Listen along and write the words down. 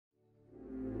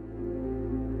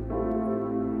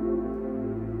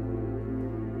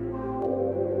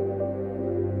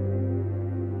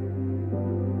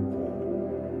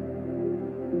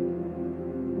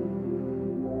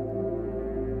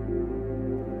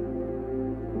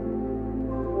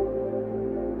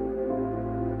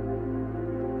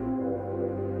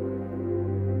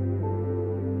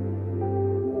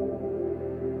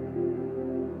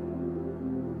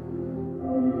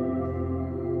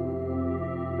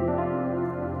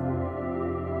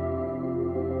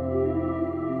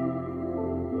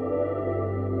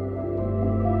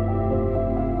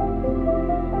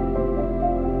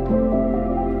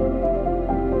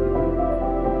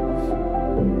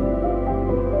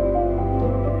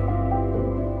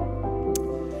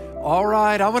All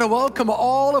right, I want to welcome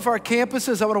all of our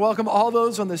campuses. I want to welcome all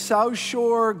those on the South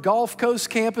Shore, Gulf Coast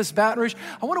campus, Baton Rouge.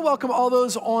 I want to welcome all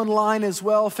those online as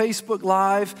well, Facebook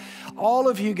Live. All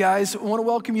of you guys, I want to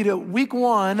welcome you to week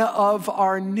 1 of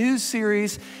our new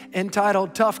series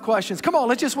entitled Tough Questions. Come on,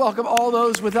 let's just welcome all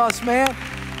those with us, man.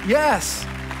 Yes,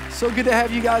 so good to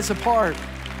have you guys a part.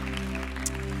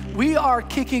 We are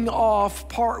kicking off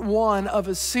part 1 of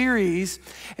a series.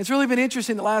 It's really been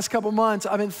interesting the last couple months.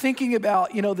 I've been thinking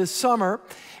about, this summer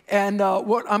and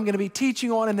what I'm going to be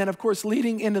teaching on, and then, of course,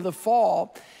 leading into the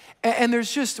fall. And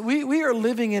there's just, we are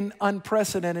living in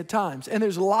unprecedented times, and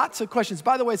there's lots of questions.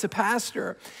 By the way, as a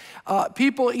pastor,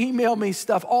 people email me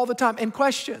stuff all the time and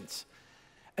questions.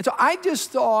 And so I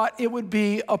just thought it would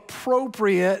be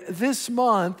appropriate this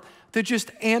month to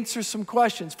just answer some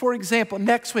questions. For example,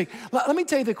 next week, let me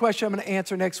tell you the question I'm going to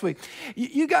answer next week.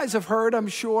 You guys have heard, I'm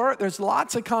sure, there's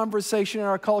lots of conversation in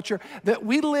our culture that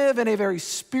we live in a very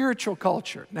spiritual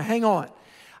culture. Now, hang on.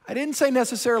 I didn't say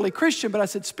necessarily Christian, but I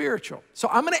said spiritual. So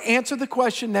I'm going to answer the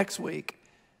question next week.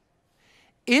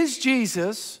 Is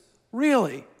Jesus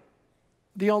really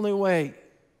the only way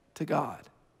to God?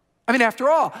 After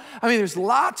all, there's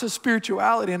lots of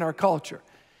spirituality in our culture.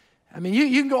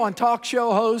 You can go on talk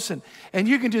show hosts and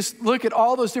you can just look at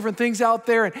all those different things out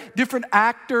there and different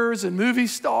actors and movie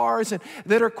stars and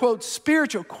that are, quote,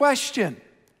 spiritual. Question,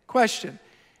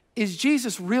 is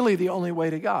Jesus really the only way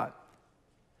to God?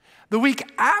 The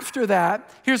week after that,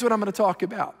 here's what I'm going to talk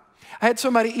about. I had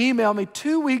somebody email me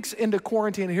 2 weeks into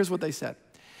quarantine, and here's what they said.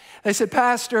 They said,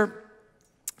 Pastor,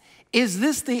 is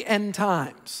this the end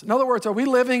times? In other words, are we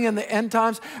living in the end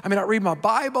times? I read my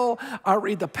Bible, I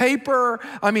read the paper,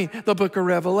 the book of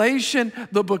Revelation,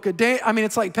 the book of Daniel.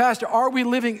 It's like, Pastor, are we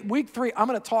living? Week 3, I'm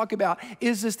going to talk about,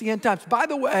 is this the end times? By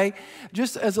the way,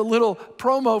 just as a little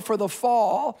promo for the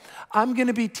fall, I'm going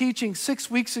to be teaching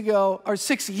 6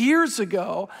 years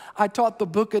ago, I taught the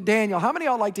book of Daniel. How many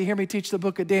of y'all like to hear me teach the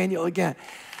book of Daniel again?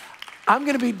 I'm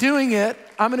going to be doing it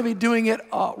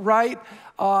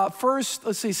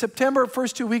September,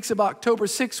 first 2 weeks of October,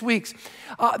 6 weeks.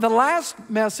 The last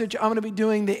message I'm going to be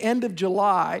doing the end of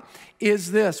July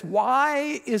is this: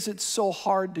 why is it so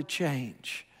hard to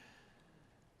change?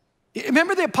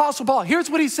 Remember the Apostle Paul? Here's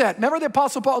what he said. Remember the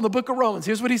Apostle Paul in the book of Romans?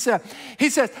 Here's what he said. He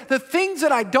says, the things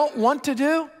that I don't want to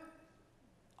do,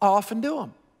 I often do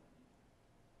them.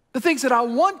 The things that I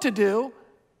want to do,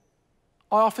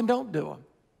 I often don't do them.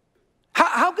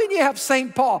 How can you have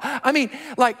St. Paul?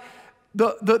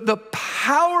 The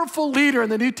powerful leader in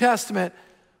the New Testament,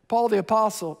 Paul the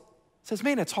Apostle, says,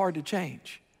 man, it's hard to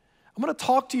change. I'm going to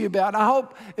talk to you about, I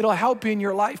hope it'll help you in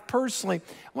your life personally.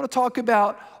 I want to talk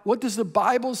about what does the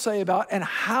Bible say about and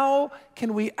how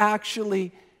can we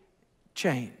actually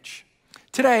change.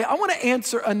 Today, I want to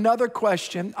answer another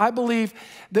question. I believe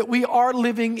that we are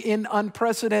living in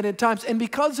unprecedented times. And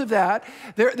because of that,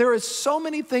 there is so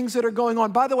many things that are going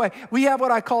on. By the way, we have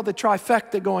what I call the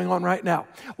trifecta going on right now.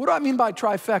 What do I mean by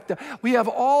trifecta? We have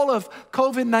all of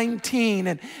COVID-19.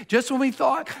 And just when we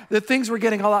thought that things were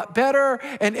getting a lot better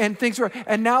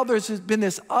and now there's been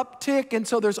this uptick. And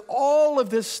so there's all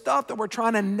of this stuff that we're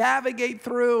trying to navigate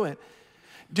through. And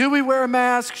do we wear a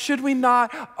mask? Should we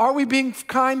not? Are we being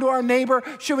kind to our neighbor?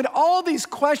 Should we? All these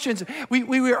questions.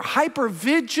 We are hyper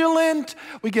vigilant.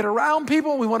 We get around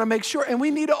people. We want to make sure, and we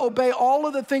need to obey all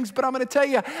of the things. But I'm going to tell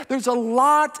you, there's a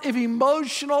lot of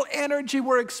emotional energy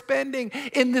we're expending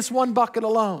in this one bucket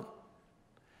alone.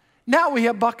 Now we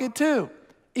have bucket 2,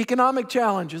 economic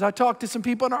challenges. I talked to some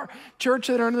people in our church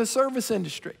that are in the service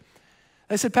industry.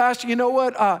 I said, Pastor, you know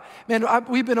what?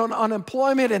 We've been on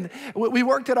unemployment, and we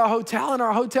worked at our hotel, and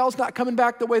our hotel's not coming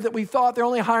back the way that we thought. They're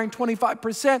only hiring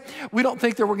 25%. We don't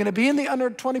think that we're going to be in the under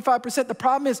 25%. The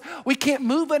problem is we can't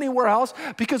move anywhere else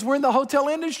because we're in the hotel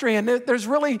industry, and there's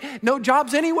really no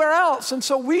jobs anywhere else. And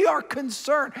so we are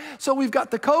concerned. So we've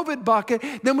got the COVID bucket,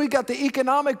 then we've got the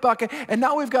economic bucket, and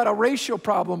now we've got a racial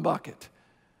problem bucket.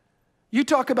 You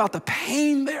talk about the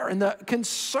pain there and the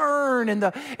concern and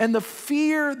the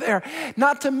fear there,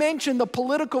 not to mention the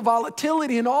political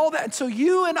volatility and all that. So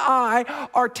you and I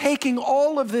are taking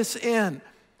all of this in.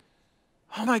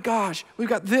 Oh my gosh, we've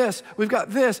got this.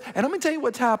 And I'm going to tell you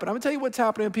what's happening. I'm going to tell you what's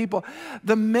happening to people.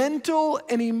 The mental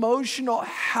and emotional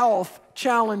health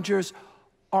challenges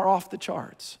are off the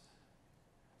charts.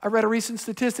 I read a recent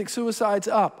statistic, suicide's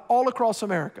up all across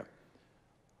America.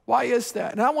 Why is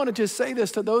that? And I want to just say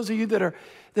this to those of you that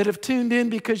have tuned in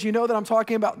because you know that I'm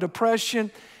talking about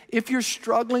depression. If you're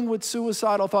struggling with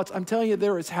suicidal thoughts, I'm telling you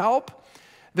there is help.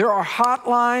 There are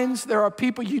hotlines. There are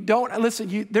people you don't,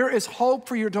 listen, there is hope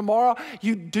for your tomorrow.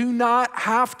 You do not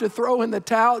have to throw in the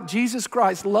towel. Jesus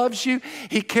Christ loves you.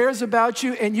 He cares about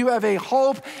you, and you have a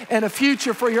hope and a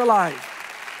future for your life.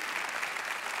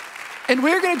 And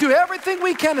we're going to do everything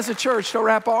we can as a church to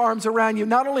wrap our arms around you,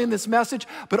 not only in this message,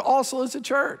 but also as a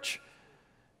church.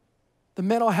 The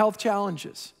mental health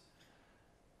challenges,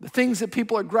 the things that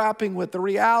people are grappling with, the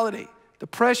reality.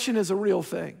 Depression is a real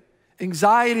thing.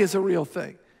 Anxiety is a real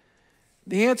thing.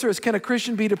 The answer is, can a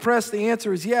Christian be depressed? The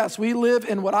answer is yes. We live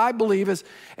in what I believe is,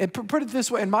 and put it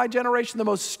this way, in my generation, the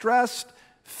most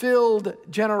stress-filled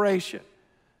generation.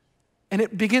 And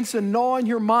it begins to gnaw on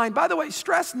your mind. By the way,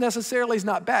 stress necessarily is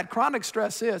not bad. Chronic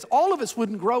stress is. All of us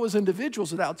wouldn't grow as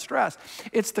individuals without stress.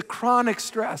 It's the chronic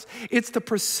stress. It's the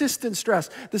persistent stress.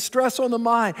 The stress on the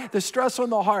mind, the stress on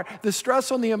the heart, the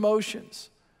stress on the emotions.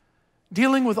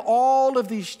 Dealing with all of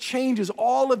these changes,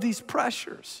 all of these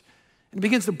pressures. And it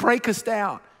begins to break us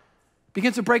down. It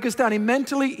begins to break us down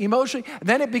mentally, emotionally. And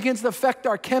then it begins to affect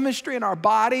our chemistry and our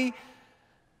body.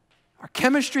 Our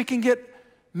chemistry can get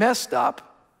messed up.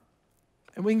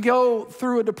 And we can go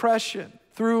through a depression,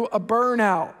 through a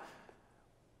burnout,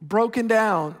 broken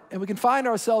down. And we can find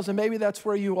ourselves, and maybe that's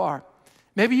where you are.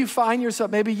 Maybe you find yourself,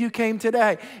 maybe you came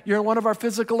today. You're in one of our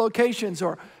physical locations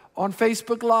or on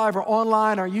Facebook Live or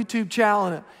online or YouTube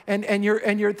channel. And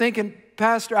you're thinking,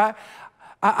 Pastor,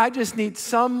 I just need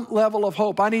some level of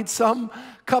hope. I need some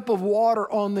cup of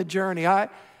water on the journey. I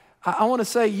want to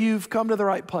say you've come to the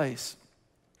right place.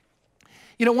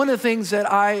 You know, one of the things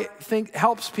that I think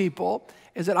helps people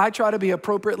is that I try to be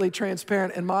appropriately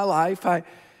transparent in my life.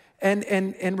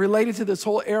 And related to this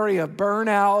whole area of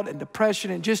burnout and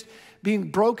depression and just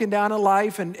being broken down in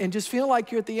life and just feeling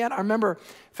like you're at the end. I remember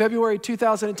February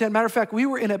 2010. Matter of fact, we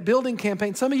were in a building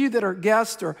campaign. Some of you that are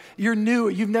guests or you're new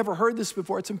or you've never heard this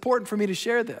before, it's important for me to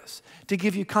share this to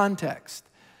give you context.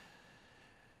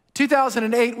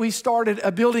 2008, we started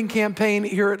a building campaign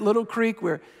here at Little Creek.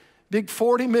 We're big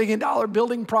 $40 million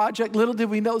building project. Little did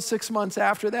we know 6 months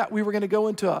after that, we were going to go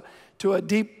into a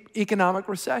deep economic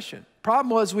recession. Problem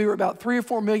was we were about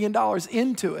 $3 or $4 million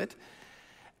into it.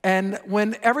 And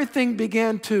when everything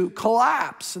began to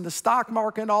collapse and the stock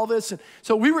market and all this, and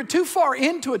so we were too far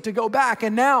into it to go back.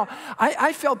 And now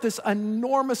I felt this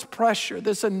enormous pressure,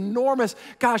 this enormous,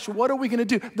 gosh, what are we going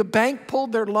to do? The bank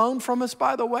pulled their loan from us,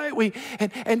 by the way.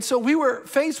 And so we were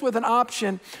faced with an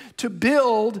option to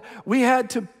build. We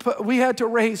had to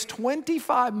raise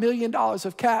 $25 million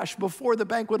of cash before the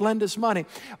bank would lend us money.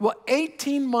 Well,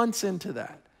 18 months into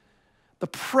that, the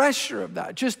pressure of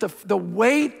that, just the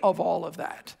weight of all of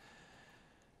that.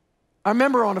 I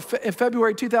remember in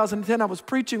February 2010, I was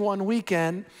preaching one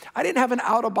weekend. I didn't have an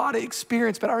out-of-body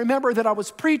experience, but I remember that I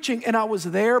was preaching and I was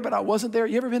there, but I wasn't there.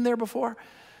 You ever been there before?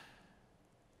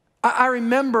 I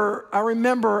remember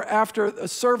after a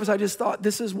service, I just thought,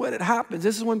 this is when it happens.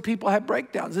 This is when people have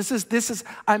breakdowns.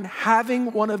 I'm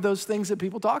having one of those things that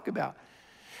people talk about.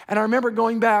 And I remember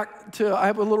going back I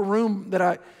have a little room that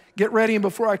I get ready and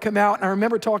before I come out, and I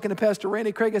remember talking to Pastor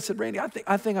Randy Craig. I said, Randy,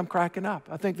 I think I'm cracking up.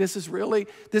 I think this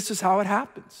is how it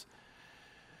happens.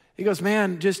 He goes,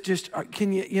 man,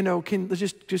 can you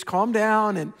just calm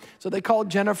down? And so they called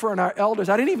Jennifer and our elders.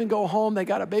 I didn't even go home. They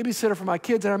got a babysitter for my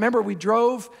kids. And I remember we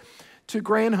drove to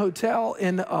Grand Hotel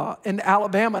in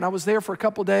Alabama, and I was there for a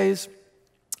couple days.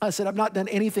 I said, I've not done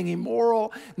anything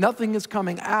immoral. Nothing is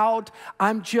coming out.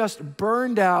 I'm just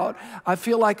burned out. I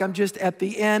feel like I'm just at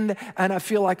the end, and I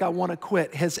feel like I want to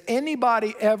quit. Has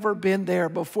anybody ever been there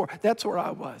before? That's where I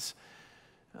was.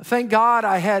 Thank God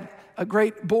I had a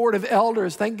great board of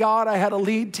elders. Thank God I had a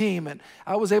lead team, and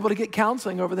I was able to get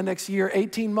counseling over the next year,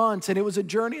 18 months, and it was a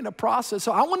journey and a process.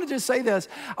 So I wanted to say this.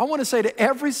 I want to say to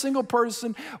every single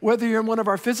person, whether you're in one of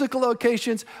our physical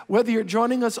locations, whether you're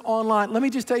joining us online, let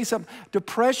me just tell you something.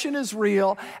 Depression is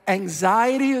real.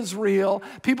 Anxiety is real.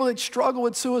 People that struggle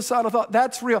with suicidal thought,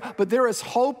 that's real. But there is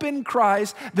hope in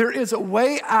Christ. There is a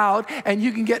way out, and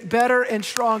you can get better and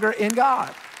stronger in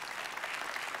God.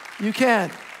 You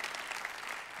can.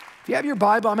 If you have your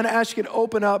Bible, I'm going to ask you to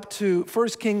open up to 1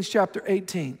 Kings chapter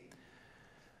 18.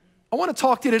 I want to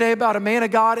talk to you today about a man of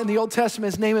God in the Old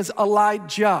Testament. His name is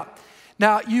Elijah.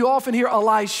 Now, you often hear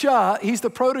Elisha. He's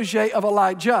the protege of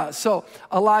Elijah. So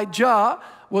Elijah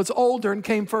was older and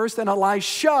came first, and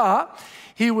Elisha,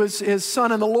 he was his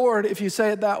son in the Lord, if you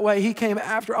say it that way. He came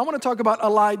after. I want to talk about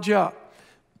Elijah.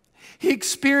 He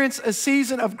experienced a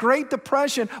season of great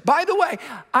depression. By the way,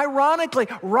 ironically,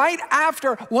 right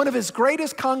after one of his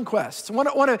greatest conquests.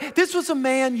 This was a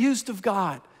man used of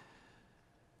God.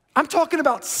 I'm talking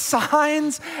about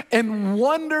signs and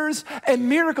wonders and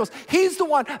miracles. He's the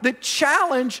one that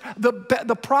challenged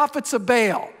the prophets of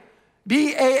Baal.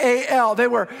 B-A-A-L. They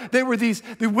were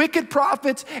the wicked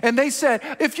prophets, and they said,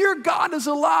 if your God is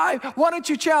alive, why don't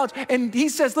you challenge? And he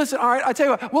says, listen, all right, I tell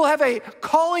you what, we'll have a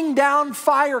calling down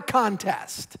fire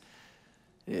contest.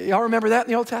 Y'all remember that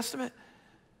in the Old Testament?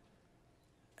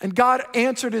 And God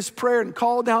answered his prayer and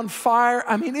called down fire.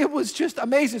 I mean, it was just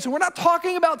amazing. So we're not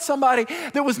talking about somebody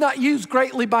that was not used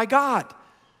greatly by God.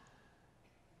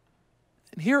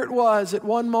 And here it was, at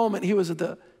one moment, he was at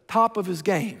the top of his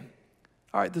game.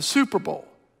 All right, the Super Bowl.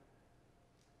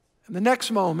 And the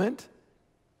next moment,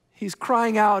 he's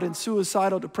crying out in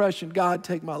suicidal depression, God,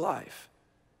 take my life.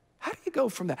 How do you go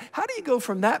from that? How do you go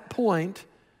from that point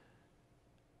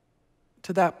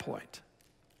to that point?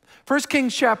 1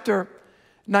 Kings chapter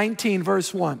 19,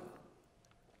 verse 1.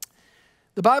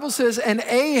 The Bible says, and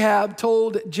Ahab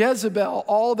told Jezebel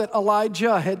all that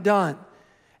Elijah had done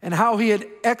and how he had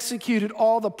executed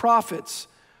all the prophets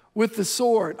with the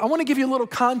sword. I want to give you a little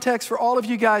context for all of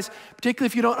you guys, particularly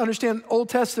if you don't understand Old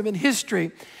Testament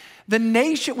history. The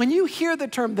nation, when you hear the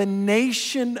term the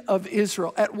nation of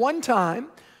Israel, at one time,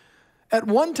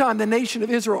 the nation of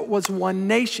Israel was one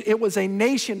nation. It was a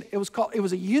nation. It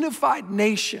was a unified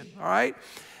nation, all right?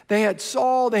 They had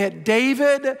Saul, they had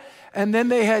David, and then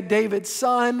they had David's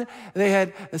son, they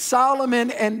had Solomon,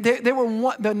 and they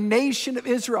were the nation of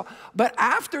Israel. But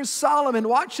after Solomon,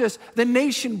 watch this, the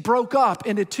nation broke up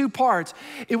into two parts.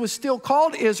 It was still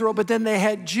called Israel, but then they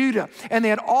had Judah, and they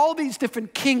had all these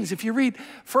different kings. If you read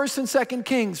 1st and 2nd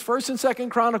Kings, 1st and 2nd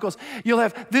Chronicles, you'll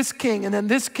have this king, and then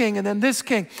this king, and then this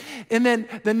king. And then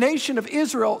the nation of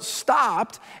Israel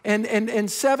stopped in the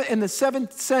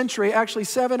 7th century, actually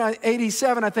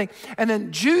 787, I think, and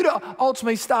then Judah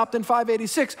ultimately stopped in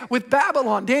 586 with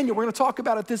Babylon. Daniel, we're going to talk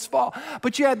about it this fall.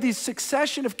 But you had these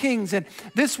succession of kings, and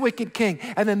this wicked king,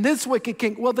 and then this wicked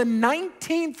king. Well, the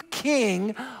 19th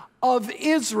king of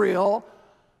Israel,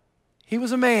 he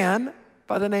was a man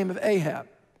by the name of Ahab.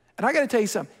 And I got to tell you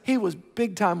something, he was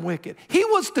big time wicked. He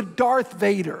was the Darth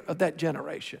Vader of that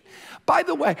generation. By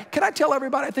the way, can I tell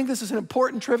everybody, I think this is an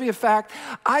important trivia fact.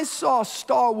 I saw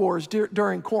Star Wars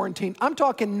during quarantine. I'm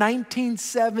talking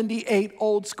 1978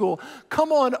 old school.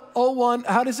 Come on, 01,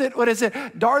 what is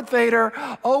it? Darth Vader,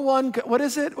 01, what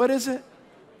is it?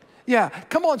 Yeah,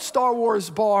 come on, Star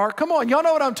Wars bar. Come on, y'all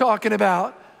know what I'm talking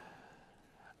about.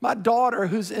 My daughter,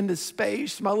 who's into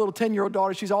space, my little 10-year-old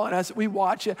daughter, she's all in us. We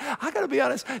watch it. I got to be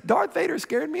honest, Darth Vader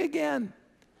scared me again.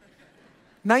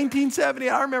 1970,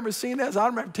 I remember seeing this. I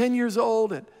remember 10 years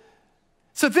old. And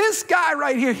so this guy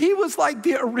right here, he was like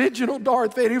the original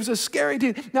Darth Vader. He was a scary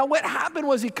dude. Now what happened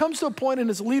was he comes to a point in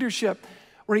his leadership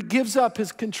where he gives up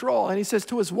his control. And he says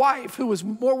to his wife, who was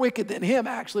more wicked than him,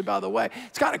 actually, by the way.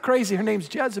 It's kind of crazy. Her name's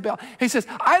Jezebel. He says,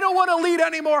 I don't want to lead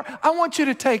anymore. I want you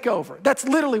to take over. That's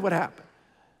literally what happened.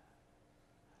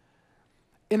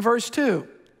 In verse 2,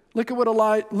 look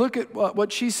at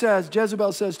what she says,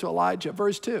 Jezebel says to Elijah,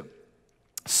 verse 2.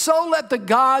 So let the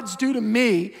gods do to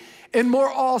me and more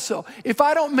also, if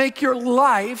I don't make your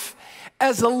life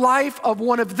as the life of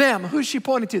one of them. Who's she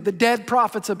pointing to? The dead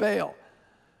prophets of Baal.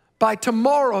 By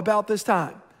tomorrow about this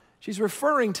time. She's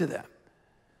referring to them.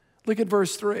 Look at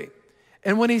verse 3.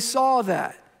 And when he saw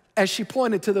that, as she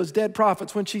pointed to those dead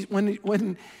prophets, when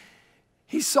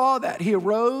he saw that, he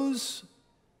arose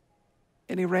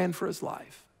and he ran for his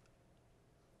life.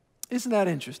 Isn't that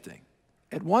interesting?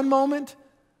 At one moment,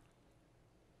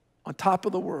 on top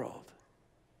of the world,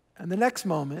 and the next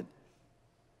moment,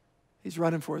 he's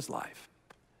running for his life.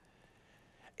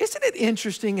 Isn't it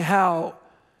interesting how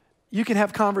you can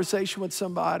have conversation with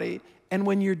somebody, and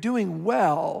when you're doing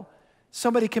well,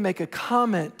 somebody can make a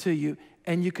comment to you,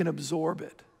 and you can absorb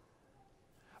it.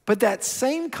 But that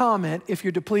same comment, if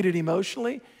you're depleted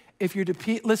emotionally, if you're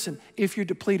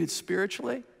depleted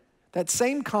spiritually, that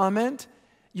same comment,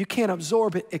 you can't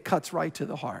absorb it, it cuts right to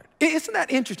the heart. Isn't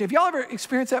that interesting? Have y'all ever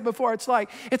experienced that before? It's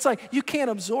like you can't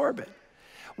absorb it.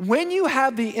 When you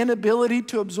have the inability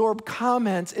to absorb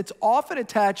comments, it's often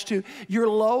attached to you're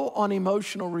low on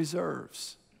emotional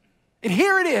reserves. And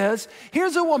here it is.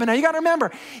 Here's a woman. Now you got to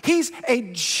remember, he's a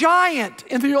giant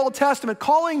in the Old Testament,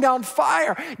 calling down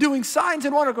fire, doing signs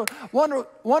and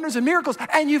wonders and miracles.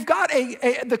 And you've got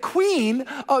the queen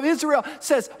of Israel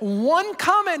says one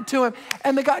comment to him,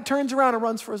 and the guy turns around and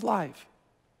runs for his life.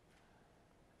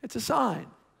 It's a sign.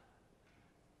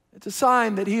 It's a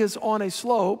sign that he is on a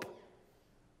slope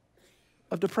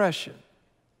of depression.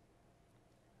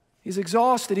 He's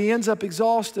exhausted. He ends up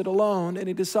exhausted alone, and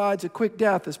he decides a quick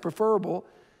death is preferable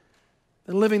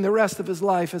than living the rest of his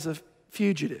life as a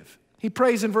fugitive. He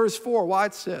prays in verse 4.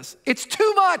 Watch this. It's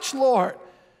too much, Lord.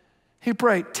 He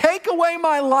prayed, take away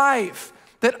my life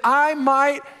that I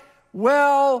might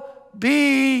well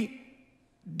be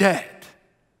dead.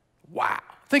 Wow.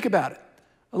 Think about it.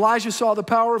 Elijah saw the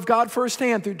power of God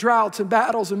firsthand through droughts and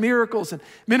battles and miracles and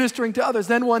ministering to others.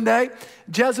 Then one day,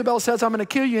 Jezebel says, I'm going to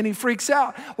kill you, and he freaks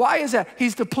out. Why is that?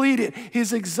 He's depleted.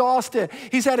 He's exhausted.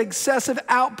 He's had excessive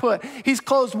output. He's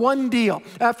closed one deal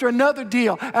after another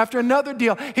deal after another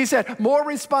deal. He said, more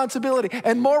responsibility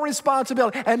and more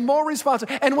responsibility and more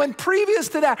responsibility. And when previous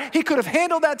to that, he could have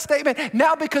handled that statement.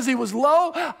 Now, because he was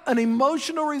low on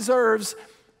emotional reserves,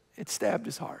 it stabbed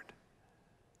his heart.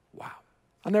 Wow.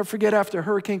 I'll never forget after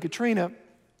Hurricane Katrina,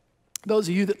 those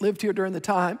of you that lived here during the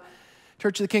time,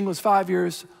 Church of the King was 5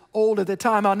 years old at the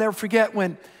time. I'll never forget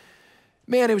when,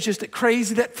 man, it was just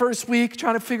crazy that first week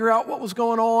trying to figure out what was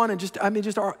going on. And just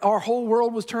our whole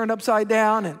world was turned upside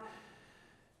down.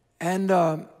 And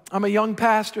I'm a young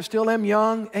pastor, still am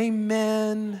young.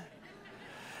 Amen.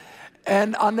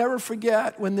 And I'll never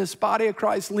forget when this Body of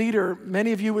Christ leader,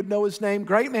 many of you would know his name,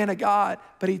 great man of God,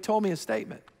 but he told me a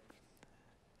statement.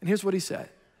 And here's what he said.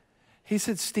 He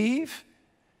said, Steve,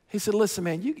 he said, listen,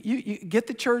 man, you get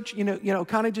the church,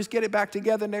 kind of just get it back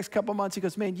together the next couple of months. He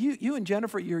goes, man, you and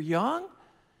Jennifer, you're young.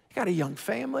 You got a young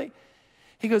family.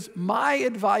 He goes, my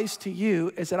advice to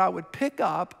you is that I would pick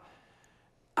up,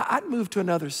 I'd move to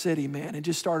another city, man, and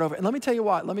just start over. And let me tell you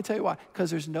why. Because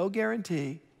there's no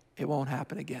guarantee it won't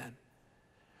happen again.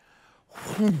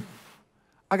 Whew.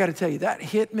 I got to tell you, that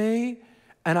hit me.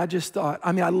 And I just thought,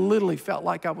 I literally felt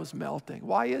like I was melting.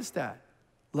 Why is that?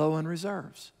 Low on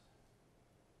reserves.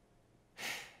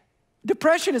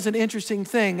 Depression is an interesting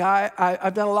thing.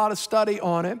 I've done a lot of study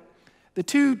on it. The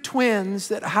two twins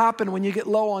that happen when you get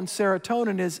low on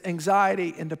serotonin is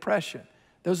anxiety and depression.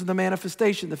 Those are the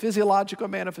manifestations, the physiological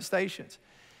manifestations.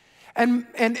 And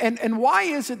why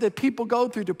is it that people go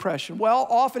through depression? Well,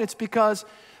 often it's because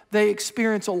they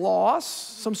experience a loss,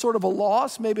 some sort of a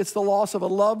loss. Maybe it's the loss of a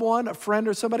loved one, a friend,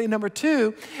 or somebody. Number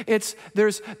two,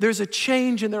 there's a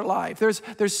change in their life.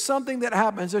 There's something that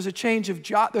happens. There's a change of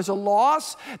job. There's a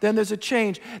loss. Then there's a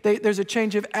change. There's a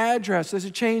change of address. There's a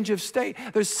change of state.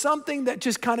 There's something that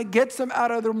just kind of gets them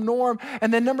out of the norm.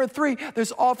 And then number three,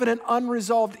 there's often an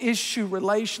unresolved issue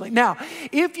relationally. Now,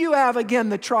 if you have, again,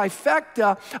 the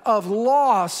trifecta of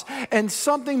loss and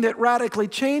something that radically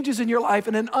changes in your life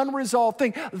and an unresolved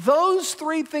thing, those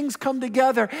three things come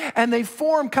together and they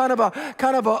form kind of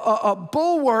a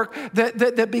bulwark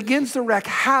that begins to wreak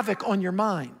havoc on your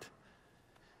mind.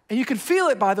 And you can feel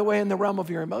it, by the way, in the realm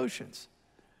of your emotions.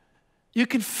 You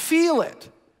can feel it.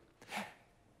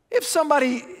 If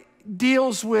somebody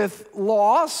deals with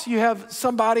loss, you have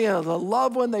somebody, a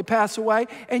loved one, they pass away,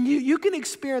 and you can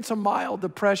experience a mild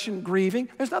depression, grieving.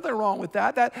 There's nothing wrong with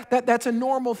that. That's a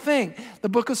normal thing. The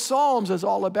book of Psalms is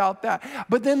all about that.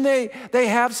 But then they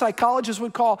have, psychologists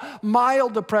would call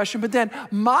mild depression, but then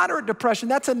moderate depression,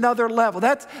 that's another level.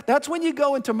 That's when you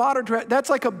go into moderate depression. That's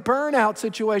like a burnout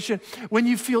situation when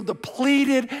you feel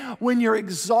depleted, when you're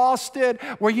exhausted,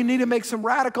 where you need to make some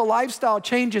radical lifestyle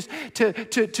changes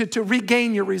to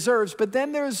regain your reserves. But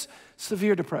then there's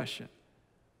severe depression.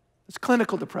 It's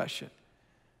clinical depression.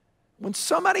 When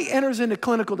somebody enters into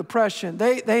clinical depression,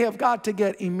 they have got to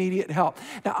get immediate help.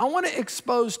 Now, I want to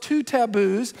expose two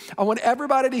taboos. I want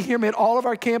everybody to hear me at all of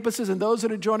our campuses and those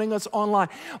that are joining us online.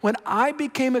 When I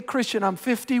became a Christian, I'm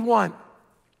 51.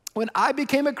 When I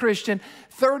became a Christian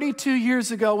 32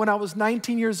 years ago when I was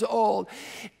 19 years old,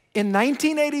 in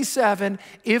 1987,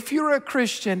 if you're a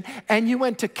Christian and you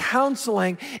went to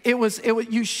counseling,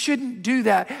 you shouldn't do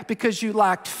that because you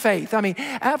lacked faith.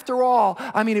 After all,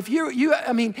 if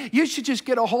you should just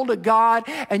get a hold of God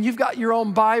and you've got your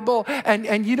own Bible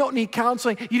and you don't need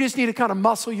counseling. You just need to kind of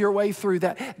muscle your way through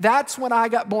that. That's when I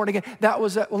got born again. That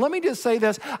was it. Well, let me just say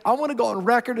this. I want to go on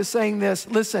record as saying this.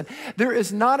 Listen, there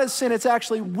is not a sin. It's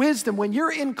actually wisdom. When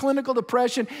you're in clinical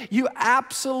depression, you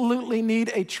absolutely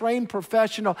need a trained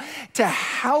professional to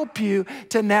help you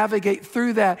to navigate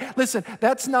through that. Listen,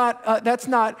 that's not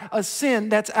a sin.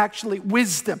 That's actually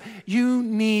wisdom. You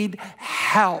need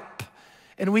help.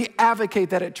 And we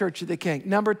advocate that at Church of the King.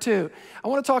 Number two, I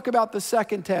want to talk about the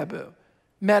second taboo,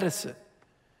 medicine.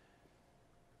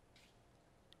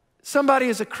 somebody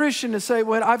as a Christian to say,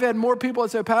 when I've had more people that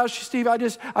say, Pastor Steve,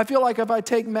 I feel like if I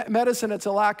take medicine, it's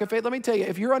a lack of faith. Let me tell you,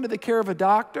 if you're under the care of a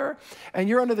doctor and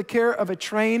you're under the care of a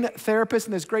trained therapist,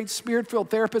 and there's great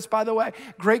spirit-filled therapists, by the way,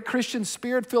 great Christian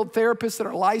spirit-filled therapists that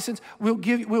are licensed,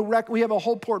 we have a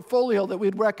whole portfolio that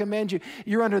we'd recommend you.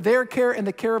 You're under their care and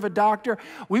the care of a doctor.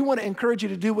 We want to encourage you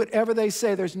to do whatever they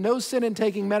say. There's no sin in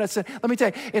taking medicine. Let me tell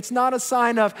you, it's not a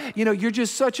sign of, you're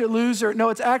just such a loser. No,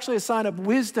 it's actually a sign of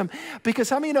wisdom, because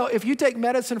how many know if you take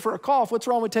medicine for a cough, what's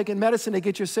wrong with taking medicine to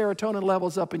get your serotonin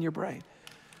levels up in your brain?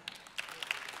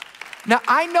 Now,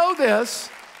 I know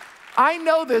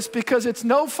this because it's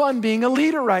no fun being a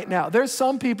leader right now. There's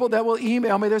some people that will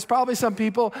email me. There's probably some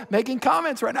people making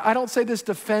comments right now. I don't say this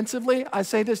defensively. I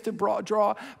say this to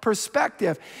draw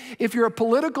perspective. If you're a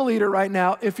political leader right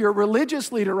now, if you're a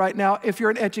religious leader right now, if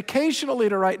you're an educational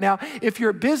leader right now, if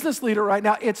you're a business leader right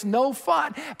now, it's no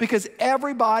fun because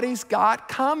everybody's got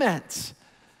comments.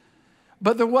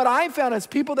 But what I found is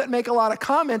people that make a lot of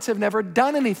comments have never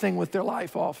done anything with their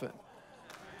life often.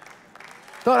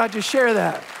 Thought I'd just share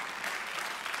that.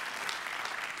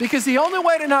 Because the only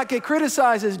way to not get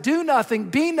criticized is do nothing,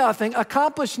 be nothing,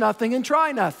 accomplish nothing, and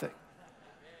try nothing.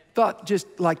 Thought just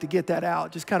like to get that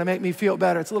out, just kind of make me feel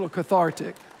better. It's a little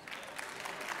cathartic.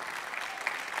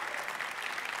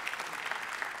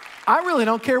 I really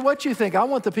don't care what you think. I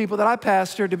want the people that I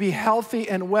pastor to be healthy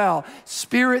and well,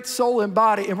 spirit, soul, and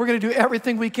body. And we're going to do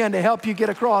everything we can to help you get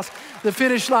across the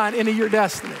finish line into your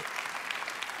destiny.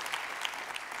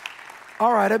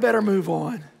 All right, I better move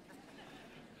on.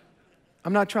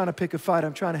 I'm not trying to pick a fight.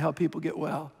 I'm trying to help people get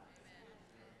well.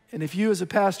 And if you as a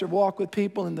pastor walk with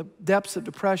people in the depths of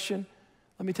depression,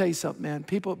 let me tell you something, man.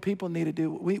 People need to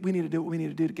do, we need to do what we need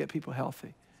to do to get people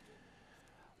healthy.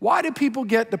 Why do people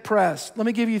get depressed? Let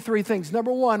me give you 3 things.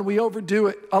 Number 1, we overdo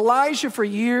it. Elijah for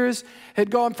years had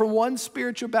gone from one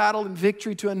spiritual battle and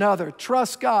victory to another.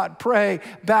 Trust God, pray,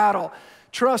 battle.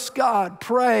 Trust God,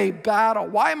 pray, battle.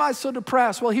 Why am I so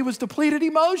depressed? Well, he was depleted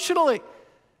emotionally.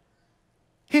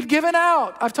 He'd given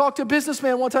out. I've talked to a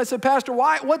businessman once. I said, Pastor,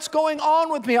 what's going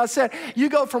on with me? I said, you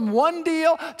go from one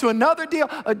deal to another deal,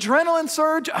 adrenaline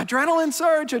surge, adrenaline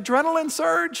surge, adrenaline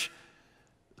surge.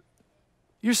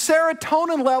 Your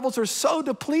serotonin levels are so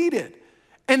depleted.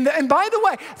 And by the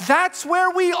way, that's where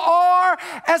we are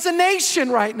as a nation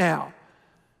right now.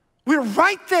 We're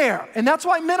right there. And that's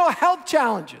why mental health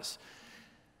challenges.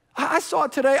 I saw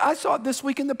it today. I saw it this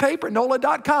week in the paper,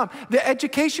 NOLA.com, the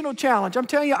educational challenge. I'm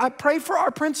telling you, I pray for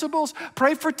our principals,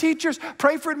 pray for teachers,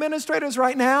 pray for administrators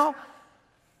right now.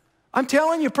 I'm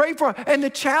telling you, pray for them. And the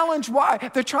challenge,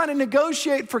 why? They're trying to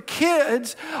negotiate for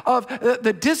kids of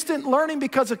the distant learning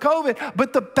because of COVID,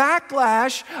 but the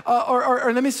backlash,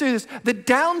 or let me say this, the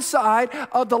downside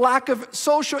of the lack of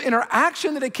social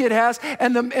interaction that a kid has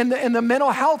and the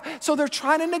mental health. So they're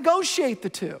trying to negotiate the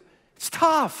two. It's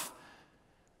tough.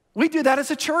 We do that as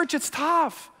a church. It's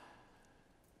tough.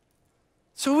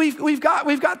 So we've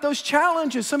got those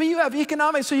challenges. Some of you have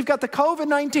economics. So you've got the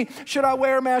COVID-19. Should I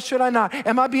wear a mask? Should I not?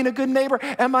 Am I being a good neighbor?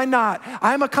 Am I not?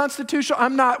 I'm a constitutional.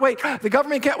 I'm not. Wait, the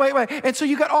government can't. Wait. And so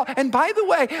you got all. And by the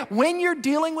way, when you're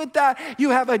dealing with that, you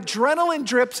have adrenaline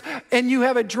drips,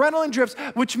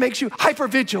 which makes you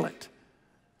hypervigilant.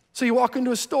 So you walk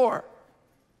into a store.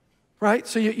 Right?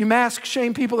 So you mask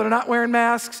shame people that are not wearing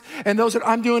masks, and those that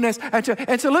I'm doing this.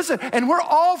 And so listen, and we're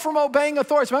all from obeying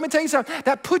authority. So let me tell you something,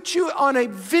 that puts you on a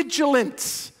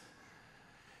vigilance.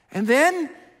 And then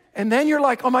you're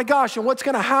like, oh my gosh, and what's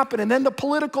gonna happen? And then the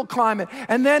political climate,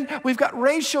 and then we've got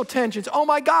racial tensions. Oh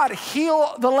my God,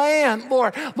 heal the land,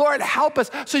 Lord. Lord, help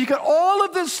us. So you got all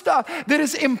of this stuff that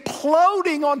is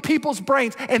imploding on people's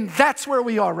brains, and that's where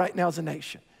we are right now as a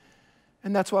nation.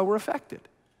 And that's why we're affected.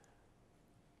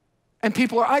 And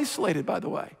people are isolated, by the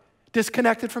way,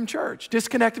 disconnected from church,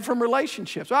 disconnected from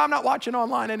relationships. Well, I'm not watching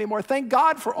online anymore. Thank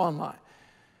God for online.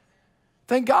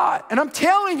 Thank God. And I'm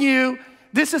telling you,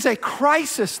 this is a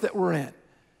crisis that we're in.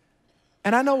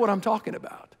 And I know what I'm talking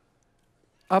about.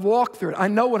 I've walked through it. I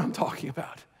know what I'm talking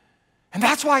about. And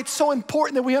that's why it's so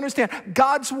important that we understand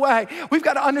God's way. We've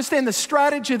got to understand the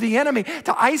strategy of the enemy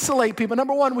to isolate people.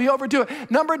 Number 1, we overdo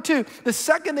it. Number 2, the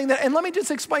second thing and let me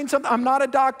just explain something. I'm not a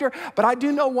doctor, but I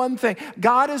do know one thing.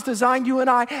 God has designed you and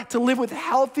I to live with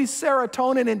healthy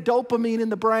serotonin and dopamine in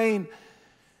the brain.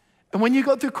 And when you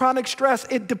go through chronic stress,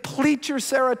 it depletes your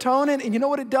serotonin. And you know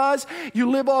what it does? You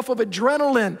live off of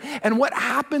adrenaline. And what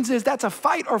happens is that's a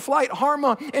fight or flight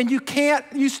hormone. And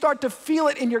you start to feel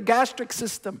it in your gastric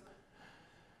system.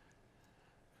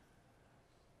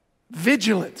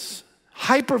 Vigilance,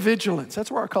 hypervigilance.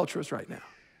 That's where our culture is right now.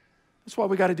 That's why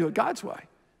we got to do it God's way.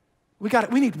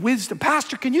 We need wisdom.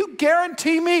 Pastor, can you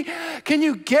guarantee me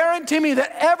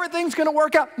that everything's gonna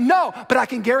work out? No, but I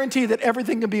can guarantee that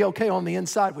everything can be okay on the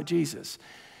inside with Jesus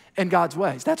and God's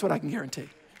ways. That's what I can guarantee.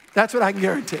 That's what I can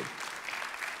guarantee.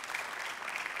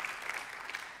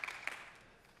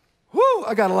 Whew,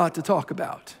 I got a lot to talk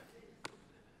about.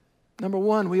 Number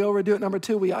one, we overdo it. Number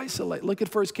two, we isolate. Look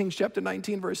at 1 Kings chapter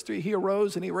 19, verse 3. He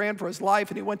arose and he ran for his life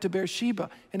and he went to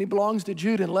Beersheba and he belongs to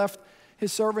Judah and left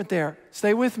his servant there.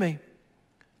 Stay with me.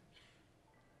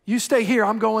 You stay here,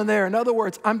 I'm going there. In other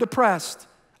words, I'm depressed.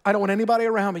 I don't want anybody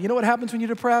around me. You know what happens when you're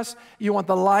depressed? You want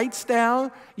the lights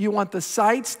down, you want the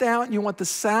sights down, you want the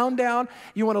sound down,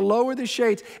 you want to lower the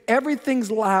shades. Everything's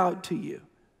loud to you.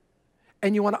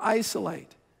 And you want to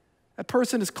isolate. That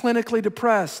person is clinically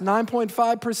depressed.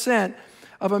 9.5%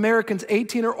 of Americans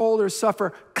 18 or older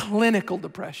suffer clinical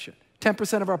depression.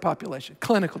 10% of our population,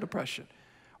 clinical depression.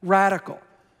 Radical.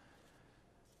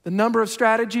 The number of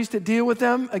strategies to deal with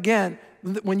them, again,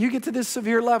 when you get to this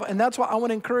severe level, and that's why I want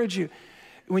to encourage you,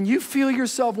 when you feel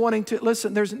yourself wanting to,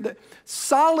 listen,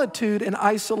 solitude and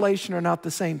isolation are not the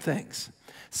same things.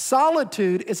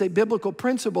 Solitude is a biblical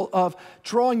principle of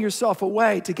drawing yourself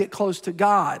away to get close to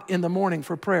God in the morning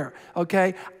for prayer,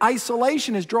 okay?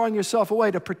 Isolation is drawing yourself away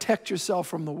to protect yourself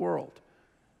from the world.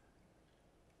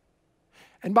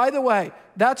 And by the way,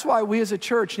 that's why we as a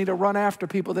church need to run after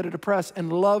people that are depressed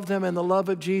and love them in the love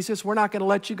of Jesus. We're not going to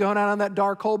let you go down on that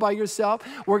dark hole by yourself.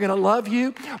 We're going to love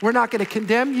you. We're not going to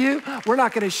condemn you. We're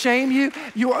not going to shame you.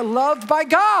 You are loved by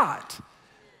God.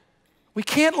 We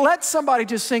can't let somebody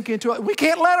just sink into it. We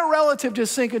can't let a relative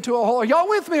just sink into a hole. Are y'all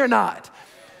with me or not?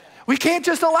 We can't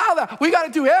just allow that. We got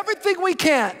to do everything we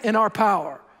can in our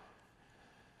power.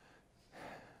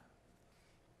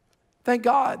 Thank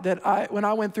God that when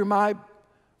I went through my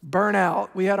burnout,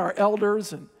 we had our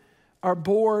elders and our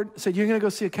board said, you're going to go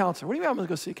see a counselor. What do you mean I'm going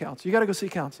to go see a counselor? You got to go see a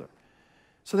counselor.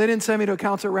 So they didn't send me to a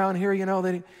counselor around here, you know.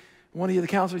 One of the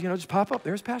counselors, you know, just pop up.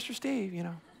 There's Pastor Steve, you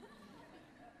know.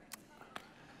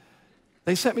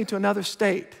 They sent me to another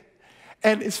state.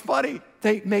 And it's funny,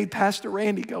 they made Pastor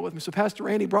Randy go with me. So Pastor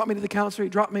Randy brought me to the counselor. He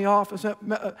dropped me off.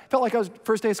 Felt like I was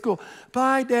first day of school.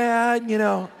 Bye, Dad, you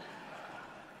know.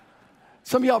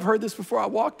 Some of y'all have heard this before. I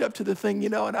walked up to the thing, you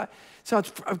know, and I'm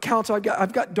counselor.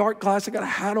 I've got dark glasses. I got a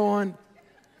hat on.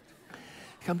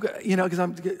 You know, because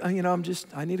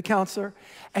I need a counselor.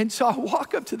 And so I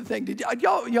walk up to the thing.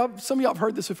 Some of y'all have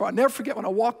heard this before. I'll never forget when I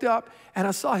walked up and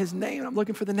I saw his name. And I'm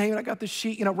looking for the name and I got the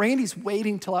sheet. You know, Randy's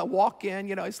waiting till I walk in.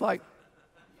 You know, he's like.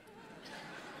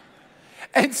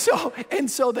 And so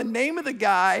the name of the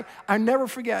guy, I never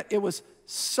forget, it was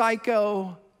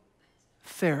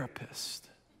psychotherapist.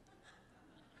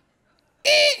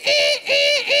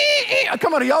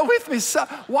 Come on, are y'all with me?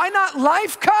 Why not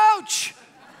life coach?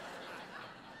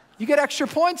 You get extra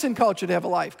points in culture to have a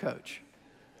life coach.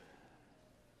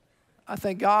 I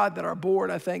thank God that our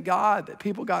board, I thank God that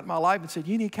people got in my life and said,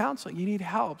 you need counseling, you need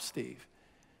help, Steve.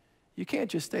 You can't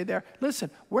just stay there.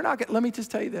 Listen, let me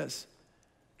just tell you this.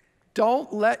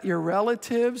 Don't let your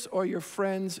relatives or your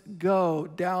friends go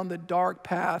down the dark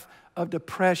path of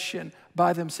depression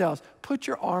by themselves. Put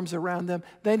your arms around them.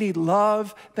 They need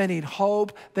love, they need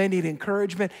hope, they need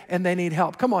encouragement, and they need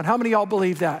help. Come on, how many of y'all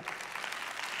believe that?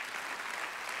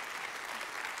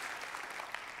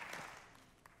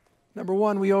 Number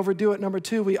one, we overdo it. Number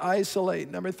two, we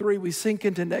isolate. Number three, we sink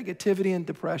into negativity and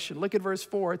depression. Look at verse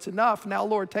 4. It's enough. Now,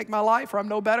 Lord, take my life, for I'm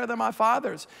no better than my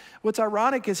fathers. What's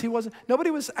ironic is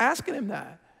nobody was asking him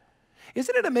that.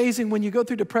 Isn't it amazing when you go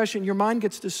through depression, your mind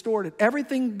gets distorted.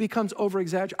 Everything becomes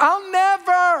over-exaggerated. I'll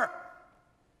never.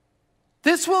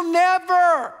 This will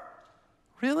never.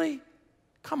 Really?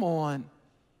 Come on.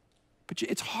 But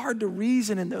it's hard to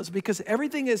reason in those because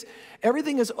everything is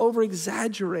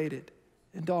over-exaggerated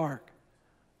and dark.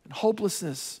 And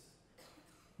hopelessness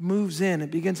moves in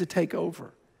and begins to take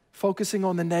over, focusing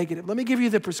on the negative. Let me give you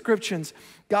the prescriptions,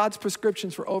 God's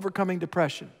prescriptions for overcoming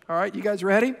depression. All right, you guys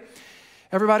ready?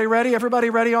 Everybody ready? Everybody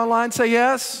ready online? Say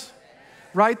yes.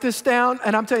 Write this down.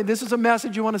 And I'm telling you, this is a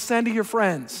message you want to send to your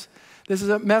friends. This is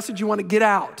a message you want to get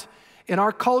out. In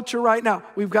our culture right now,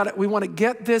 we want to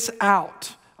get this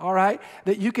out. All right,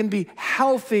 that you can be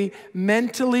healthy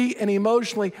mentally and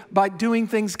emotionally by doing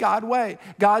things God's way.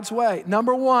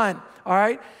 Number one, all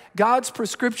right, God's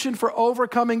prescription for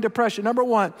overcoming depression. Number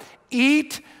one,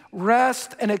 eat,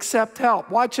 rest, and accept help.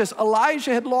 Watch this.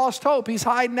 Elijah had lost hope. He's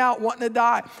hiding out, wanting to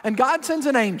die. And God sends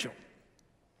an angel.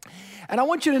 And I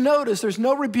want you to notice there's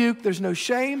no rebuke, there's no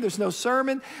shame, there's no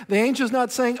sermon. The angel's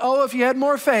not saying, oh, if you had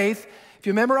more faith, if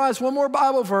you memorize one more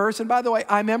Bible verse, and by the way,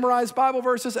 I memorize Bible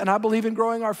verses and I believe in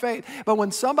growing our faith, but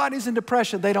when somebody's in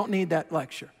depression, they don't need that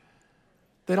lecture.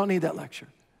 They don't need that lecture.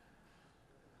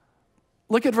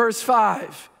 Look at verse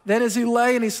 5. Then as he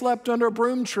lay and he slept under a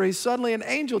broom tree, suddenly an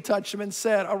angel touched him and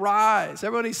said, arise.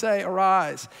 Everybody say,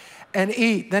 arise and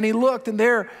eat. Then he looked, and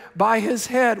there by his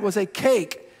head was a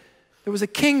cake. There was a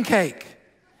king cake.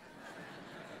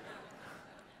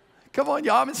 Come on,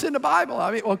 y'all haven't seen the Bible.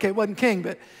 I mean, okay, it wasn't king,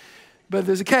 but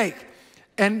there's a cake.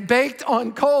 And baked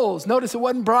on coals. Notice it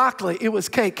wasn't broccoli, it was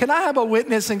cake. Can I have a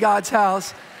witness in God's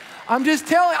house? I'm just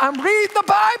telling you, I'm reading the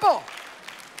Bible.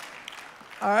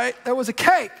 All right, there was a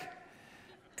cake.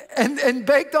 And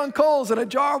baked on coals and a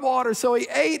jar of water. So he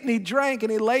ate and he drank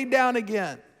and he laid down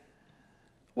again.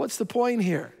 What's the point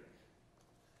here?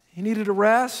 He needed to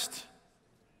rest.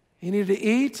 He needed to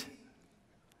eat.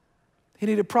 He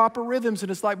needed proper rhythms in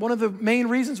his life. One of the main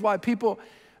reasons why people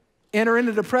enter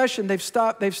into depression, they've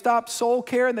stopped soul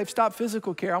care and they've stopped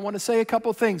physical care. I want to say a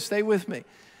couple things. Stay with me.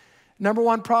 Number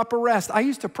one, proper rest. I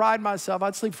used to pride myself.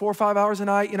 I'd sleep 4 or 5 hours a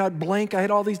night. I'd blink. I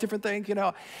had all these different things, I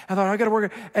thought, I got to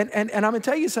work. And I'm going to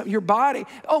tell you something. Your body,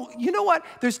 you know what?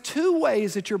 There's 2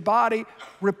 ways that your body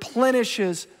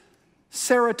replenishes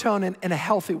serotonin in a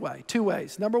healthy way. 2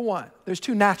 ways. Number one, there's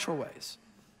 2 natural ways.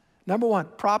 Number one,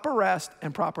 proper rest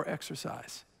and proper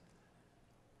exercise.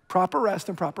 Proper rest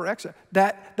and proper exercise.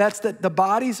 That's the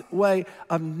body's way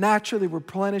of naturally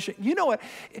replenishing. You know what?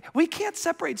 We can't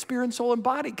separate spirit and soul and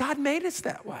body. God made us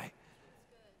that way.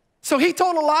 So he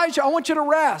told Elijah, I want you to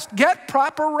rest. Get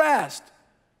proper rest.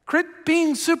 Quit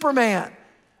being Superman.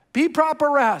 Be proper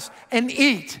rest and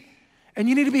eat. And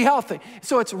you need to be healthy.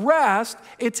 So it's rest,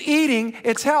 it's eating,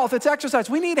 it's health, it's exercise.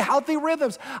 We need healthy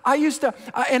rhythms. I used to,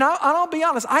 and I'll be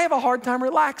honest, I have a hard time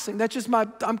relaxing. That's just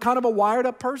I'm kind of a wired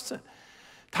up person.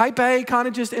 Type A, kind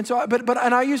of just, and so,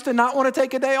 and I used to not want to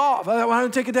take a day off. I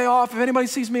want to take a day off. If anybody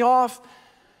sees me off,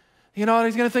 he's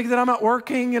going to think that I'm not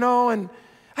working, and I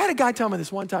had a guy tell me this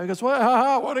one time. He goes,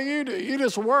 well, what do? You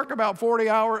just work about 40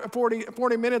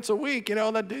 minutes a week,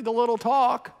 that do the little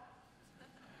talk.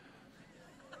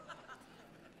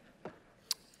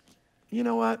 You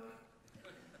know what?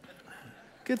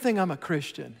 Good thing I'm a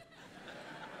Christian.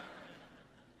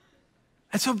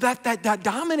 And so that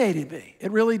dominated me.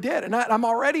 It really did. And I'm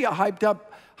already a hyped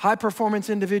up, high-performance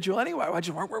individual anyway. I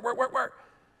just work.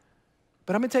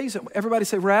 But I'm going to tell you something. Everybody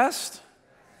say rest,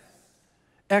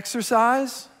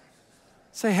 exercise,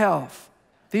 say health.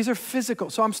 These are physical.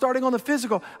 So I'm starting on the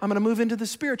physical. I'm going to move into the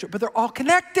spiritual. But they're all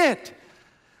connected.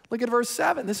 Look at verse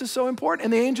 7. This is so important.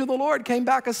 And the angel of the Lord came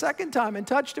back a second time and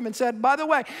touched him and said, by the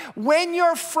way, when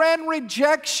your friend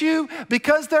rejects you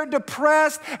because they're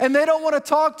depressed and they don't want to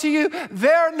talk to you,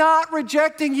 they're not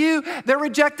rejecting you. They're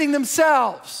rejecting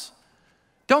themselves.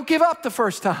 Don't give up the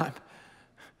first time.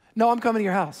 No, I'm coming to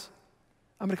your house.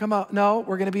 I'm going to come out. No,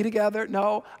 we're going to be together.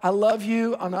 No, I love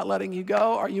you. I'm not letting you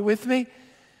go. Are you with me?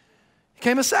 He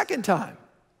came a second time.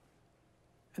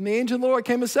 And the angel of the Lord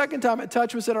came a second time and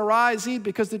touched him and said, arise, eat,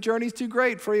 because the journey's too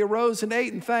great. For he arose and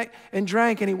ate and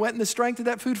drank, and he went in the strength of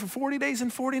that food for 40 days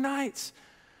and 40 nights.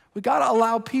 We've got to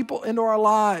allow people into our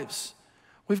lives.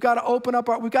 We've got to open up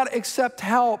we've got to accept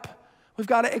help. We've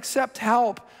got to accept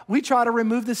help. We try to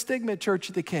remove the stigma at Church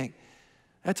of the King.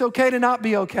 It's okay to not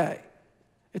be okay.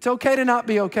 It's okay to not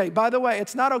be okay. By the way,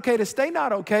 it's not okay to stay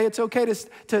not okay. It's okay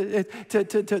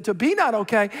to be not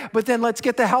okay, but then let's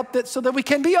get the help so that we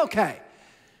can be okay.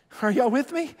 Are y'all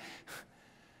with me?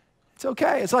 It's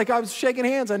okay. It's like I was shaking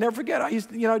hands. I never forget. I used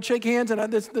to, I'd shake hands,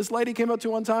 and this lady came up to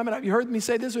one time, and you heard me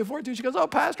say this before too. She goes, oh,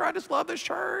 Pastor, I just love this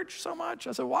church so much.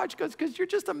 I said, why? She goes, because you're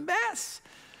just a mess.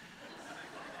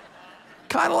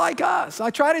 Kind of like us. I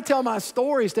try to tell my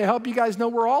stories to help you guys know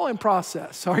we're all in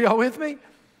process. Are y'all with me?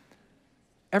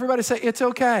 Everybody say, it's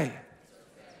okay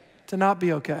to not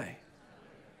be okay.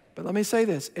 But let me say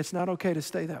this. It's not okay to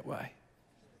stay that way.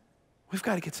 We've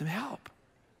got to get some help.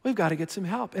 We've got to get some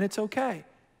help, and it's okay.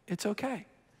 It's okay.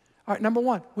 All right, number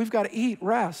one, we've got to eat,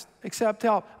 rest, accept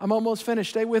help. I'm almost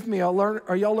finished. Stay with me.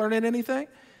 Are y'all learning anything?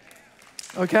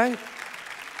 Okay.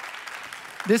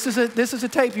 This is a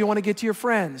tape you want to get to your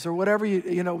friends or whatever,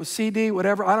 with CD,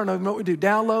 whatever. I don't know what we do.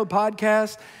 Download,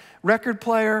 podcast, record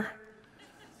player,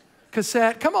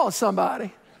 cassette. Come on,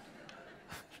 somebody.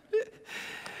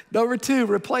 Number two,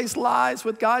 replace lies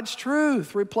with God's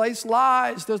truth. Replace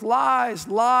lies. There's lies.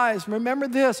 Remember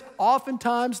this,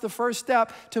 oftentimes the first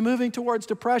step to moving towards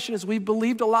depression is we've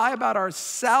believed a lie about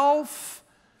ourselves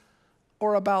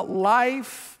or about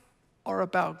life or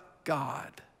about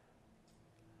God.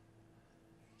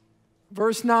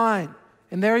 Verse 9,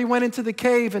 and there he went into the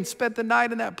cave and spent the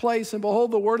night in that place, and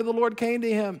behold, the word of the Lord came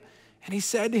to him. And he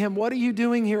said to him, what are you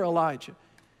doing here, Elijah?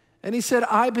 And he said,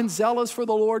 I've been zealous for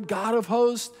the Lord God of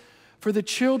hosts, for the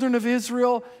children of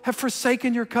Israel have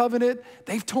forsaken your covenant.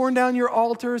 They've torn down your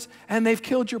altars, and they've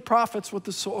killed your prophets with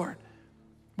the sword.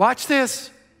 Watch this.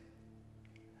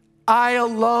 I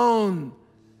alone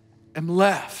am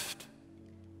left.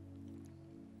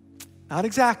 Not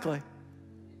exactly.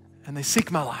 And they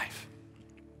seek my life.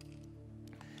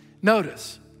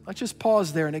 Notice, let's just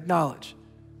pause there and acknowledge.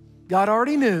 God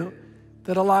already knew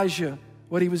that Elijah,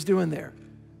 what he was doing there.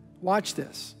 Watch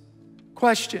this.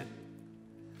 Question.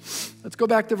 Let's go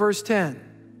back to verse 10.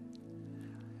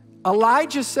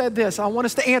 Elijah said this. I want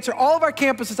us to answer. All of our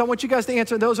campuses, I want you guys to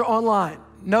answer. Those are online.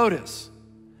 Notice.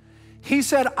 He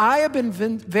said, I have been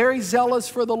very zealous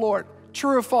for the Lord.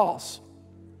 True or false?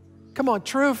 Come on,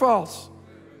 true or false?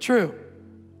 True.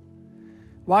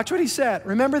 Watch what he said.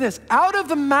 Remember this. Out of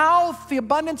the mouth, the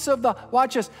abundance of the,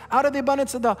 watch this. Out of the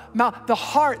abundance of the mouth, the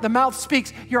heart, the mouth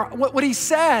speaks. What he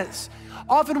says.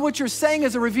 Often what you're saying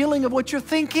is a revealing of what you're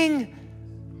thinking.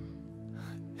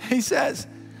 He says,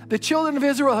 the children of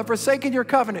Israel have forsaken your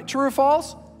covenant. True or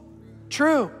false?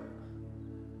 True.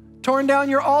 Torn down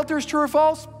your altars. True or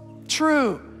false?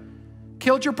 True.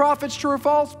 Killed your prophets. True or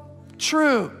false?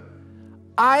 True.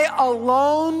 I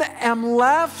alone am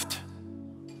left.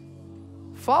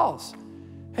 False.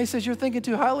 He says, you're thinking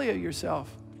too highly of yourself.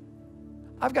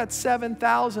 I've got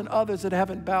 7,000 others that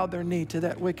haven't bowed their knee to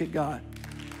that wicked God.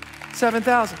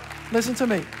 7,000. Listen to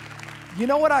me. You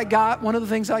know what I got? One of the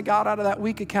things I got out of that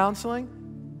week of counseling?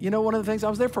 You know, one of the things, I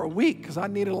was there for a week because I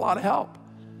needed a lot of help.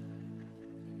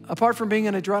 Apart from being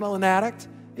an adrenaline addict,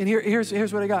 and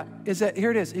here's what I got, is that,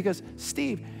 here it is. He goes,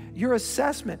 Steve, your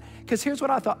assessment, because here's what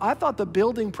I thought. I thought the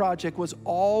building project was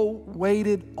all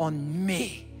weighted on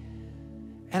me.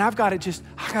 And I gotta just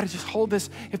hold this.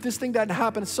 If this thing doesn't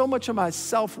happen, so much of my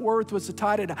self-worth was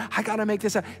tied in. I gotta make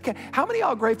this happen. Okay. How many of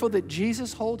y'all are grateful that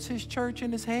Jesus holds his church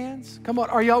in his hands? Come on,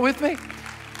 are y'all with me?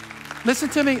 Listen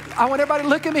to me. I want everybody to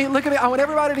look at me. I want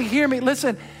everybody to hear me.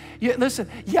 Listen,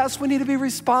 yes, we need to be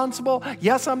responsible.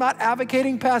 Yes, I'm not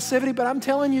advocating passivity, but I'm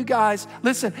telling you guys,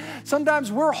 listen, sometimes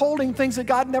we're holding things that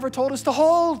God never told us to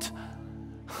hold.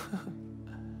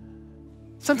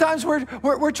 Sometimes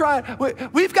we're trying,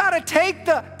 we've got to take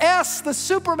the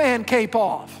Superman cape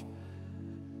off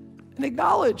and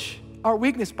acknowledge our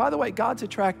weakness. By the way, God's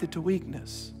attracted to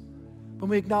weakness. When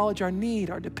we acknowledge our need,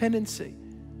 our dependency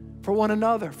for one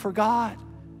another, for God,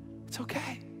 it's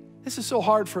okay. This is so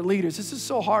hard for leaders. This is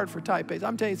so hard for type A's.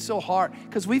 I'm telling you, it's so hard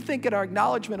because we think that our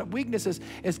acknowledgement of weaknesses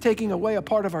is taking away a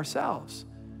part of ourselves.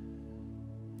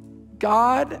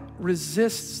 God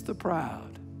resists the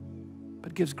proud,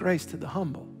 but gives grace to the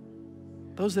humble,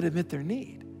 those that admit their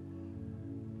need.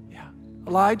 Yeah.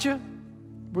 Elijah,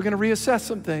 we're going to reassess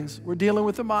some things. We're dealing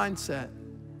with the mindset.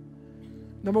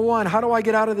 Number one, how do I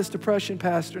get out of this depression,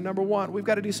 Pastor? Number one, we've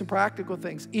got to do some practical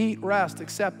things. Eat, rest,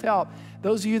 accept help.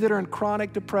 Those of you that are in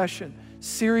chronic depression,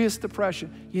 serious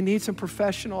depression, you need some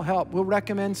professional help. We'll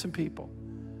recommend some people.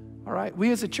 All right?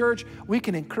 We as a church, we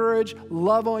can encourage,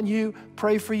 love on you,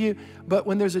 pray for you. But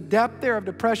when there's a depth there of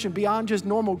depression beyond just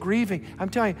normal grieving, I'm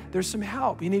telling you, there's some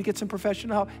help. You need to get some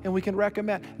professional help, and we can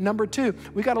recommend. Number two,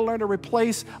 we got to learn to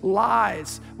replace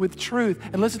lies with truth.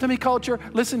 And listen to me, culture.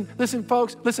 Listen,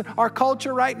 folks. Listen, our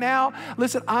culture right now,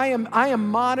 listen, I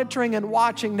am monitoring and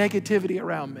watching negativity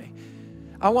around me.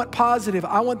 I want positive.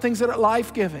 I want things that are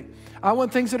life-giving. I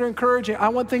want things that are encouraging. I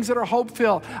want things that are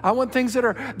hope-filled. I want things that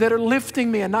are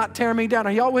lifting me and not tearing me down.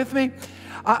 Are y'all with me?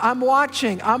 I'm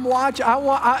watching.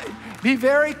 Be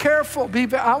very careful.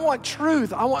 I want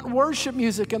truth. I want worship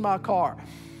music in my car.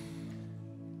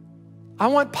 I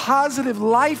want positive,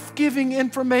 life-giving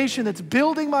information that's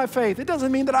building my faith. It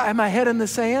doesn't mean that I have my head in the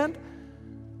sand.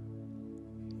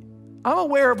 I'm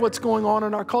aware of what's going on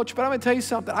in our culture, but I'm going to tell you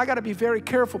something. I got to be very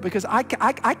careful because I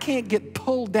can't get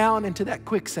pulled down into that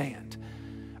quicksand.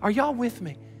 Are y'all with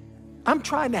me? I'm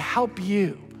trying to help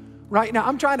you right now.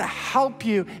 I'm trying to help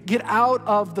you get out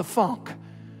of the funk.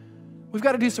 We've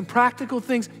got to do some practical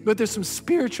things, but there's some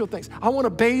spiritual things. I want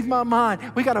to bathe my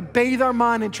mind. We got to bathe our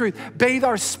mind in truth, bathe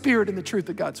our spirit in the truth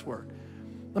of God's word.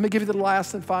 Let me give you the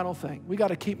last and final thing. We got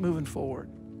to keep moving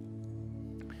forward.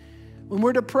 When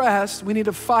we're depressed, we need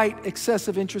to fight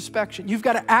excessive introspection. You've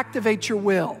got to activate your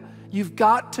will. You've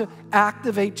got to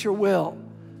activate your will.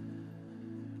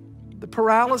 The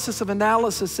paralysis of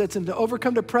analysis sets in. To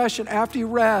overcome depression after you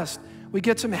rest, we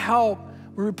get some help.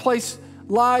 We replace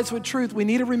lies with truth. We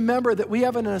need to remember that we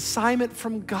have an assignment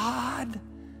from God.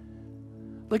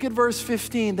 Look at verse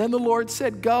 15. Then the Lord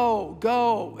said, go,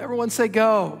 go. Everyone say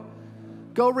go.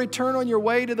 Go return on your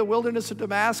way to the wilderness of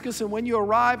Damascus, and when you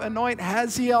arrive, anoint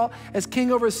Hazael as king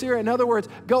over Syria. In other words,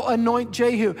 go anoint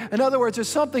Jehu. In other words, there's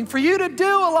something for you to do,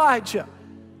 Elijah.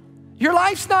 Your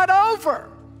life's not over.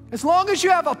 As long as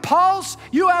you have a pulse,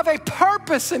 you have a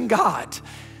purpose in God.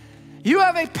 You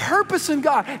have a purpose in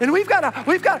God. And let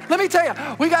me tell you,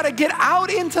 we got to get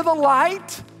out into the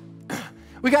light.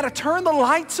 We got to turn the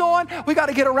lights on. We got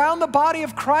to get around the body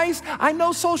of Christ. I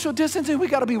know social distancing, we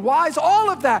got to be wise,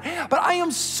 all of that. But I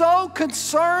am so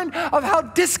concerned of how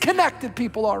disconnected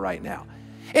people are right now.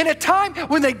 In a time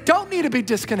when they don't need to be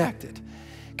disconnected.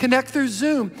 Connect through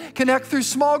Zoom, connect through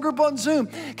small group on Zoom,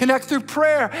 connect through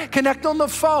prayer, connect on the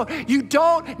phone. You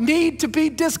don't need to be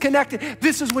disconnected.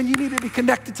 This is when you need to be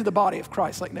connected to the body of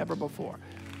Christ like never before.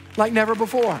 Like never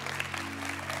before.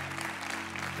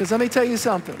 Because let me tell you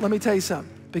something.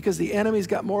 Because the enemy's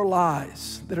got more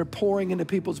lies that are pouring into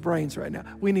people's brains right now.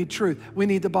 We need truth. We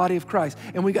need the body of Christ.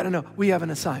 And we got to know we have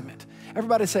an assignment.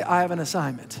 Everybody say, I have an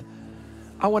assignment.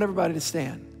 I want everybody to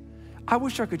stand. I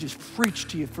wish I could just preach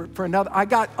to you for another. I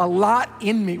got a lot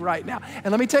in me right now.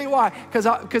 And let me tell you why. Because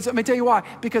I'm telling you,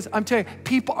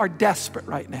 people are desperate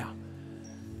right now.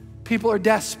 People are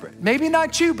desperate. Maybe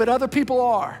not you, but other people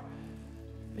are.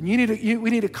 And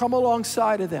we need to come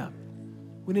alongside of them.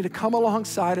 We need to come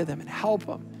alongside of them and help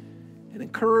them and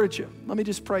encourage them. Let me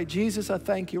just pray. Jesus, I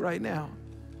thank you right now.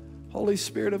 Holy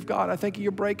Spirit of God, I thank you,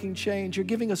 you're breaking chains. You're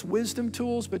giving us wisdom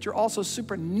tools, but you're also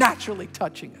supernaturally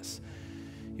touching us.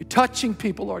 You're touching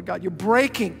people, Lord God. You're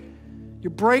breaking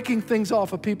things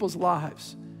off of people's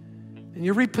lives. And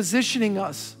you're repositioning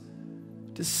us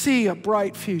to see a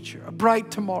bright future, a bright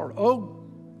tomorrow. Oh,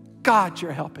 God,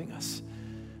 you're helping us.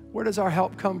 Where does our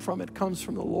help come from? It comes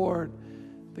from the Lord,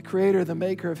 the creator, the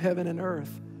maker of heaven and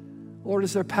earth. Lord,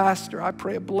 as their pastor, I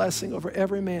pray a blessing over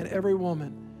every man, every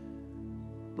woman.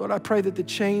 Lord, I pray that the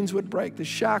chains would break, the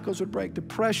shackles would break,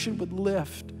 depression would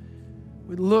lift.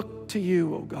 We look to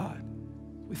you, oh God.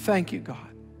 We thank you, God.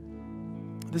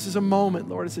 This is a moment,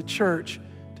 Lord, as a church,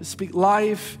 to speak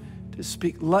life, to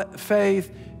speak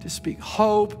faith, to speak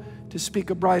hope, to speak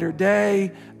a brighter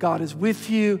day. God is with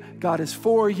you. God is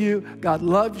for you. God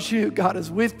loves you. God is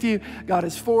with you. God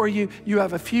is for you. You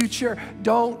have a future.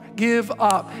 Don't give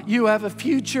up. You have a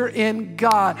future in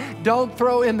God. Don't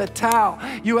throw in the towel.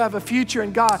 You have a future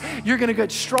in God. You're going to get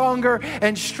stronger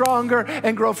and stronger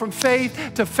and grow from faith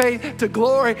to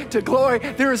glory to glory.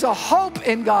 There is a hope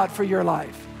in God for your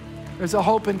life. There's a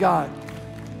hope in God.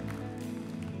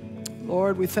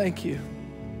 Lord, we thank you.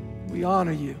 We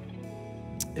honor you.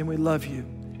 And we love you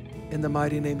in the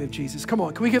mighty name of Jesus. Come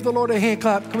on, can we give the Lord a hand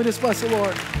clap? Can we just bless the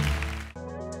Lord?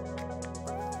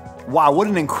 Wow, what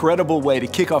an incredible way to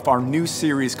kick off our new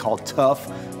series called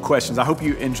Tough Questions. I hope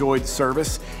you enjoyed the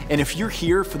service. And if you're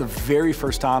here for the very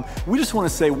first time, we just want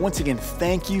to say once again,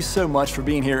 thank you so much for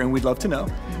being here, and we'd love to know.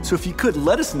 So if you could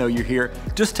let us know you're here,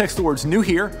 just text the words "new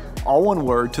here," all one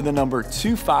word, to the number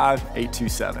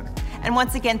 25827. And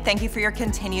once again, thank you for your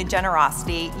continued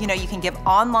generosity. You know, you can give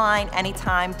online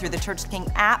anytime through the Church King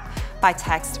app, by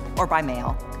text, or by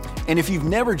mail. And if you've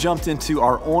never jumped into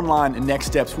our online Next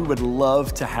Steps, we would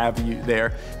love to have you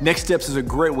there. Next Steps is a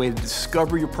great way to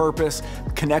discover your purpose,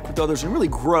 connect with others, and really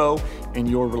grow in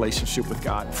your relationship with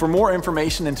God. For more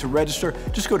information and to register,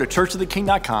 just go to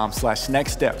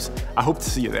churchoftheking.com/nextsteps. I hope to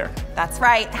see you there. That's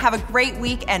right. Have a great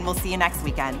week, and we'll see you next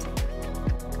weekend.